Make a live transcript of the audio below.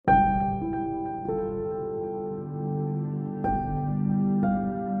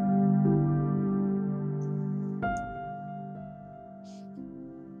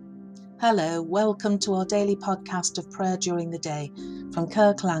Hello, welcome to our daily podcast of prayer during the day from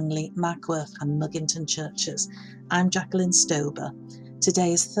Kirk Langley, Mackworth and Muggington churches. I'm Jacqueline Stober.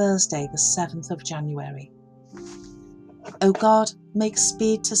 Today is Thursday, the 7th of January. O God, make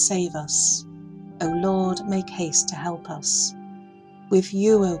speed to save us. O Lord, make haste to help us. With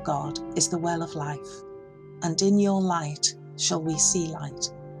you, O God, is the well of life, and in your light shall we see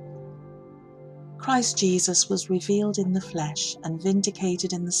light. Christ Jesus was revealed in the flesh and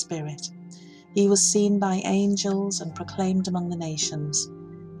vindicated in the Spirit. He was seen by angels and proclaimed among the nations.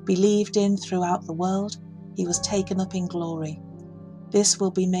 Believed in throughout the world, he was taken up in glory. This will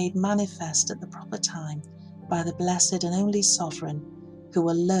be made manifest at the proper time by the blessed and only Sovereign,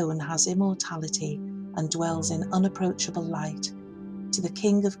 who alone has immortality and dwells in unapproachable light. To the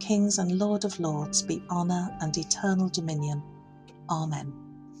King of kings and Lord of lords be honour and eternal dominion. Amen.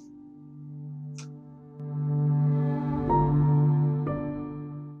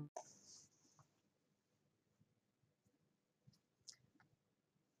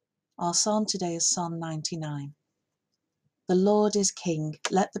 Our psalm today is Psalm 99. The Lord is King,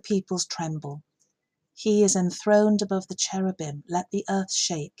 let the peoples tremble. He is enthroned above the cherubim, let the earth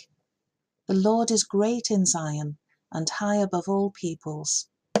shake. The Lord is great in Zion, and high above all peoples.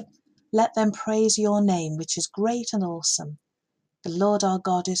 Let them praise your name, which is great and awesome. The Lord our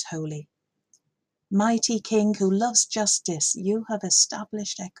God is holy. Mighty King who loves justice, you have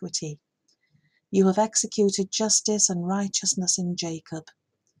established equity. You have executed justice and righteousness in Jacob.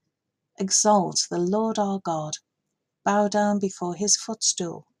 Exalt the Lord our God. Bow down before his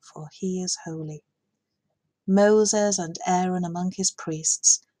footstool, for he is holy. Moses and Aaron among his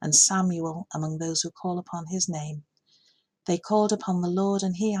priests, and Samuel among those who call upon his name. They called upon the Lord,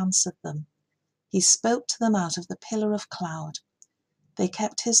 and he answered them. He spoke to them out of the pillar of cloud. They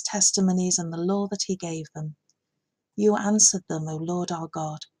kept his testimonies and the law that he gave them. You answered them, O Lord our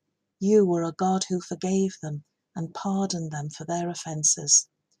God. You were a God who forgave them and pardoned them for their offences.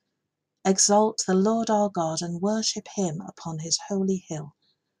 Exalt the Lord our God and worship him upon his holy hill,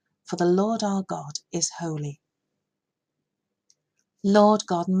 for the Lord our God is holy. Lord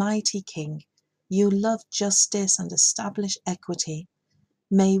God, mighty King, you love justice and establish equity.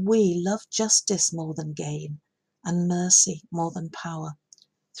 May we love justice more than gain, and mercy more than power,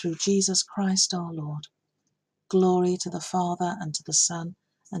 through Jesus Christ our Lord. Glory to the Father, and to the Son,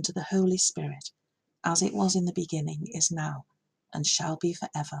 and to the Holy Spirit, as it was in the beginning, is now, and shall be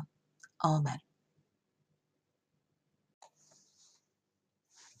forever. Amen.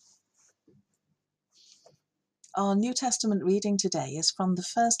 Our New Testament reading today is from the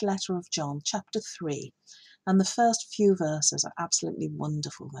first letter of John, chapter 3, and the first few verses are absolutely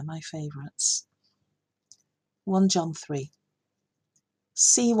wonderful. They're my favourites. 1 John 3.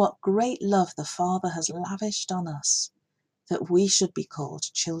 See what great love the Father has lavished on us, that we should be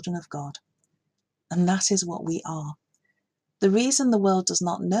called children of God. And that is what we are. The reason the world does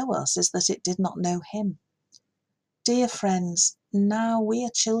not know us is that it did not know him. Dear friends, now we are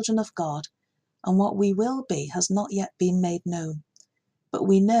children of God, and what we will be has not yet been made known. But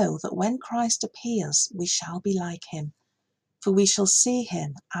we know that when Christ appears, we shall be like him, for we shall see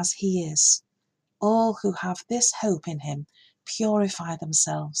him as he is. All who have this hope in him purify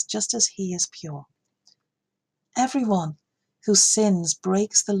themselves just as he is pure. Everyone who sins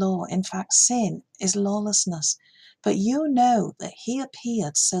breaks the law. In fact, sin is lawlessness. But you know that he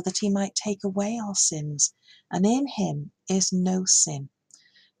appeared so that he might take away our sins, and in him is no sin.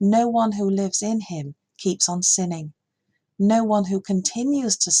 No one who lives in him keeps on sinning. No one who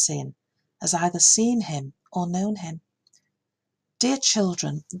continues to sin has either seen him or known him. Dear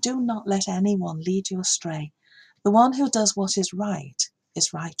children, do not let anyone lead you astray. The one who does what is right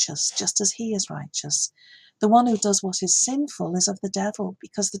is righteous, just as he is righteous. The one who does what is sinful is of the devil,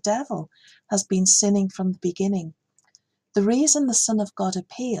 because the devil has been sinning from the beginning. The reason the Son of God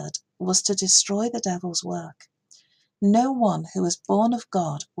appeared was to destroy the devil's work. No one who is born of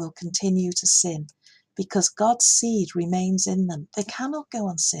God will continue to sin, because God's seed remains in them. They cannot go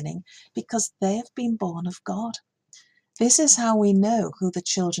on sinning because they have been born of God. This is how we know who the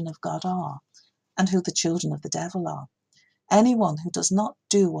children of God are and who the children of the devil are. Anyone who does not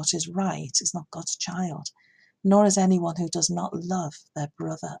do what is right is not God's child, nor is anyone who does not love their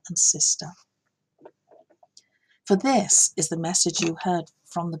brother and sister. For this is the message you heard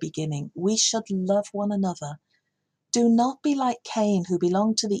from the beginning. We should love one another. Do not be like Cain, who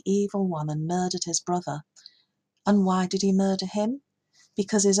belonged to the evil one and murdered his brother. And why did he murder him?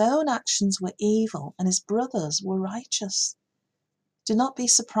 Because his own actions were evil and his brothers were righteous. Do not be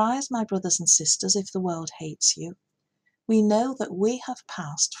surprised, my brothers and sisters, if the world hates you. We know that we have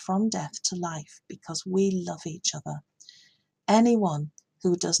passed from death to life because we love each other. Anyone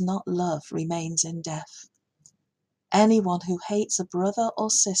who does not love remains in death. Anyone who hates a brother or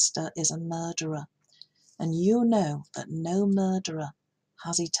sister is a murderer, and you know that no murderer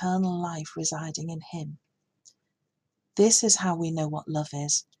has eternal life residing in him. This is how we know what love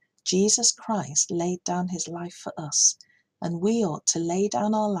is. Jesus Christ laid down his life for us, and we ought to lay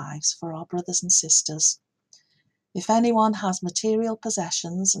down our lives for our brothers and sisters. If anyone has material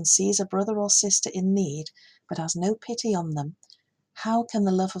possessions and sees a brother or sister in need, but has no pity on them, how can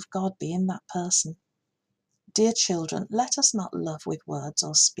the love of God be in that person? Dear children, let us not love with words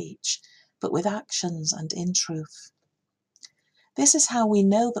or speech, but with actions and in truth. This is how we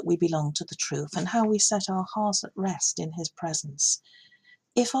know that we belong to the truth, and how we set our hearts at rest in his presence.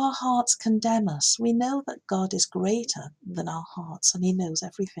 If our hearts condemn us, we know that God is greater than our hearts, and he knows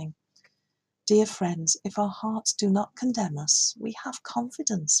everything. Dear friends, if our hearts do not condemn us, we have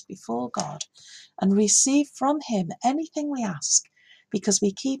confidence before God and receive from him anything we ask, because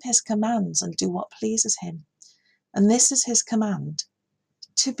we keep his commands and do what pleases him. And this is his command: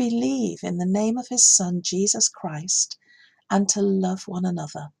 to believe in the name of his Son, Jesus Christ, and to love one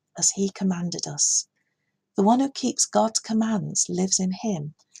another as he commanded us. The one who keeps God's commands lives in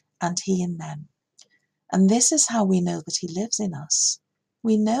him, and he in them. And this is how we know that he lives in us.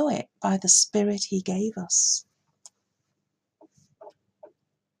 We know it by the Spirit he gave us.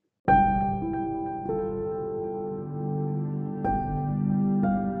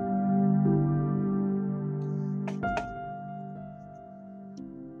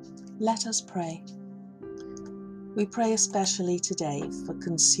 Let us pray. We pray especially today for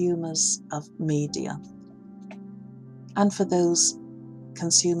consumers of media and for those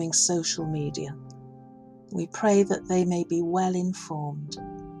consuming social media. We pray that they may be well informed.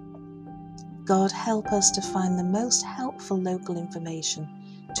 God, help us to find the most helpful local information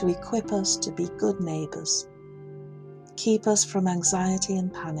to equip us to be good neighbours. Keep us from anxiety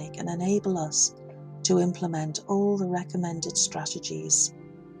and panic, and enable us to implement all the recommended strategies,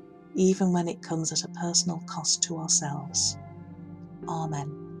 even when it comes at a personal cost to ourselves. Amen.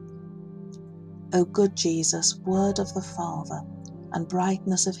 O good Jesus, word of the Father, and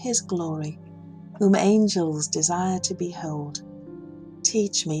brightness of his glory, whom angels desire to behold,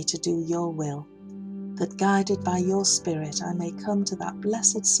 teach me to do your will, that guided by your Spirit I may come to that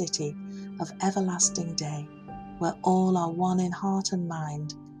blessed city of everlasting day, where all are one in heart and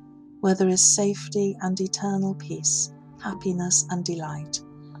mind, where there is safety and eternal peace, happiness and delight,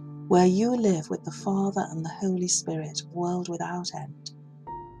 where you live with the Father and the Holy Spirit, world without end.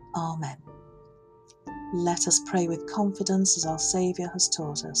 Amen. Let us pray with confidence as our Saviour has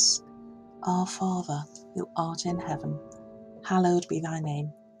taught us. Our Father, who art in heaven, hallowed be thy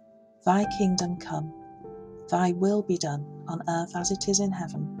name. Thy kingdom come, thy will be done on earth as it is in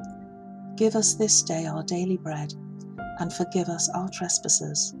heaven. Give us this day our daily bread, and forgive us our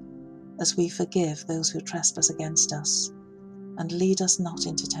trespasses, as we forgive those who trespass against us. And lead us not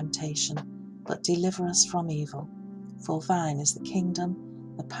into temptation, but deliver us from evil. For thine is the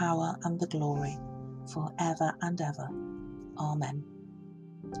kingdom, the power, and the glory, for ever and ever. Amen.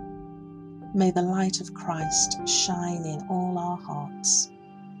 May the light of Christ shine in all our hearts.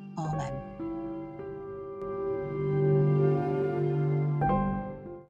 Amen.